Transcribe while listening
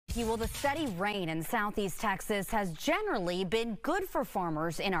Well, the steady rain in southeast Texas has generally been good for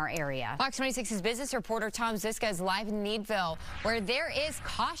farmers in our area. Fox 26's business reporter Tom Zizka is live in Needville, where there is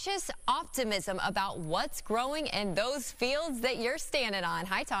cautious optimism about what's growing in those fields that you're standing on.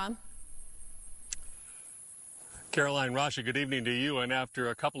 Hi, Tom. Caroline, Rasha, good evening to you. And after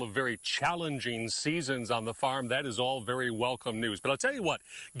a couple of very challenging seasons on the farm, that is all very welcome news. But I'll tell you what,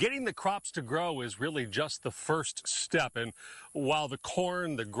 getting the crops to grow is really just the first step. And while the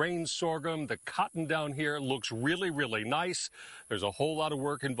corn, the grain sorghum, the cotton down here looks really, really nice, there's a whole lot of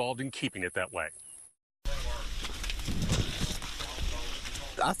work involved in keeping it that way.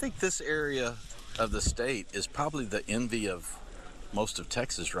 I think this area of the state is probably the envy of most of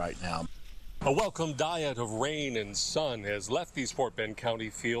Texas right now. A welcome diet of rain and sun has left these Fort Bend County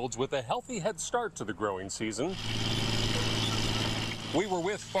fields with a healthy head start to the growing season. We were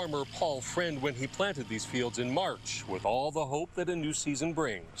with farmer Paul Friend when he planted these fields in March, with all the hope that a new season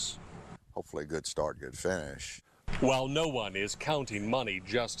brings. Hopefully a good start, good finish. While no one is counting money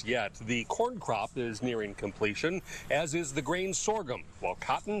just yet, the corn crop is nearing completion, as is the grain sorghum, while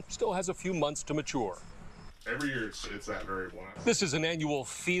cotton still has a few months to mature. Every year it's that variable. This is an annual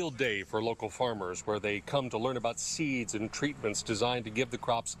field day for local farmers where they come to learn about seeds and treatments designed to give the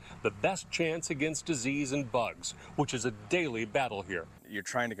crops the best chance against disease and bugs, which is a daily battle here. You're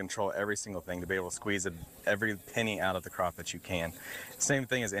trying to control every single thing to be able to squeeze every penny out of the crop that you can. Same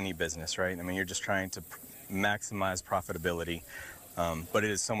thing as any business, right? I mean, you're just trying to maximize profitability. But it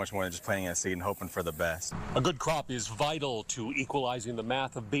is so much more than just planting a seed and hoping for the best. A good crop is vital to equalizing the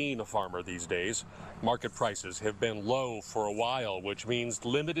math of being a farmer these days. Market prices have been low for a while, which means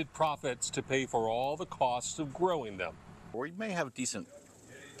limited profits to pay for all the costs of growing them. We may have a decent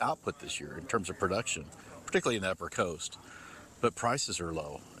output this year in terms of production, particularly in the upper coast, but prices are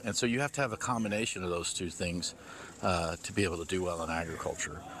low. And so you have to have a combination of those two things to be able to do well in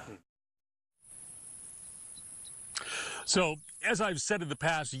agriculture. So, as I've said in the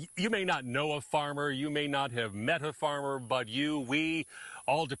past, you may not know a farmer, you may not have met a farmer, but we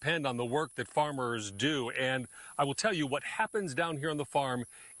all depend on the work that farmers do. And I will tell you, what happens down here on the farm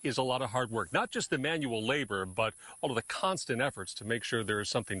is a lot of hard work. Not just the manual labor, but all of the constant efforts to make sure there is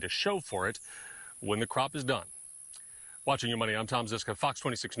something to show for it when the crop is done. Watching Your Money, I'm Tom Zizka, Fox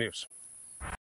 26 News.